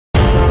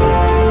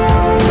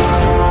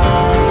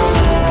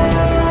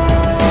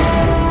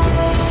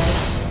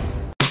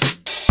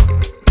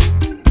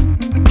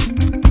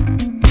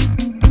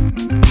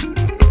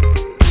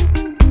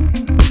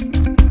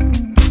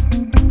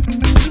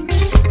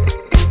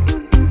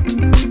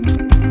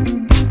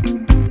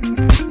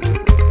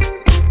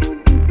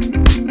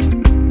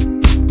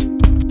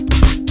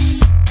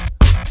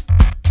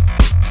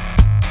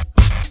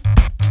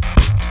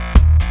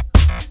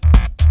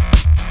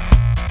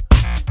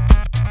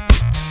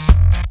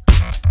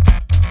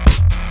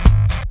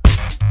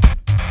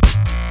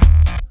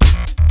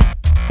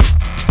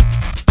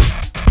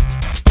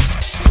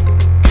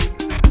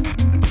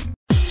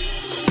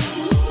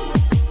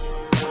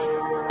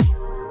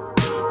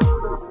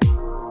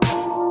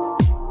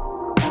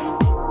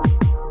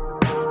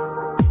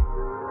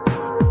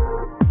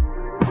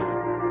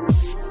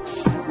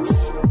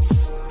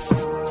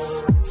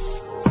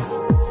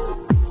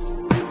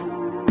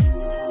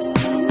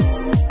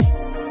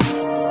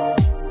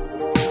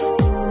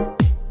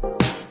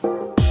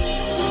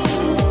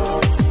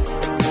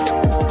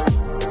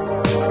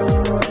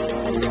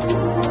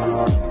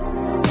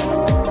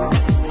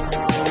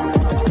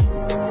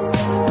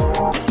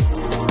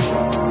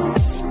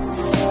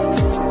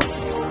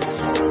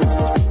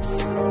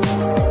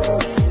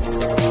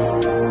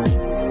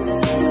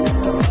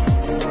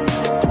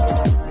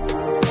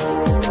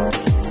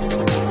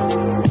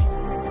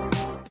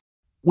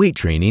Weight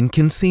training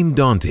can seem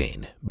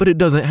daunting, but it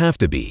doesn't have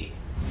to be.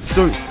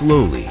 Start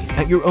slowly,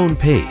 at your own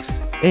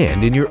pace,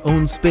 and in your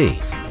own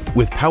space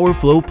with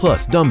PowerFlow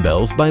Plus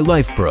Dumbbells by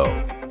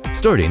LifePro.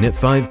 Starting at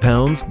 5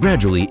 pounds,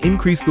 gradually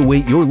increase the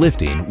weight you're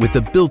lifting with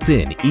a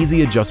built-in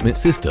easy adjustment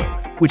system,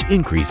 which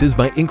increases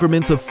by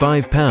increments of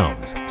 5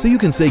 pounds, so you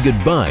can say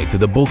goodbye to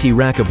the bulky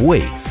rack of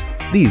weights.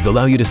 These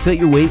allow you to set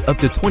your weight up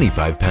to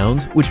 25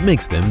 pounds, which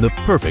makes them the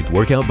perfect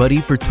workout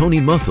buddy for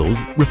toning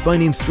muscles,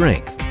 refining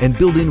strength, and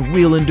building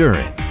real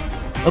endurance.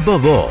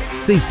 Above all,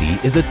 safety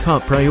is a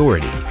top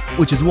priority,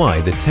 which is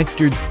why the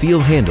textured steel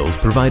handles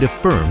provide a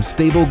firm,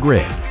 stable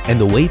grip, and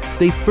the weights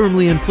stay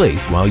firmly in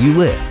place while you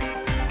lift.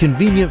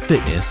 Convenient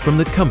fitness from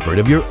the comfort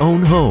of your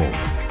own home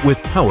with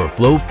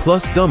PowerFlow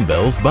Plus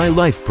Dumbbells by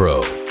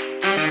LifePro.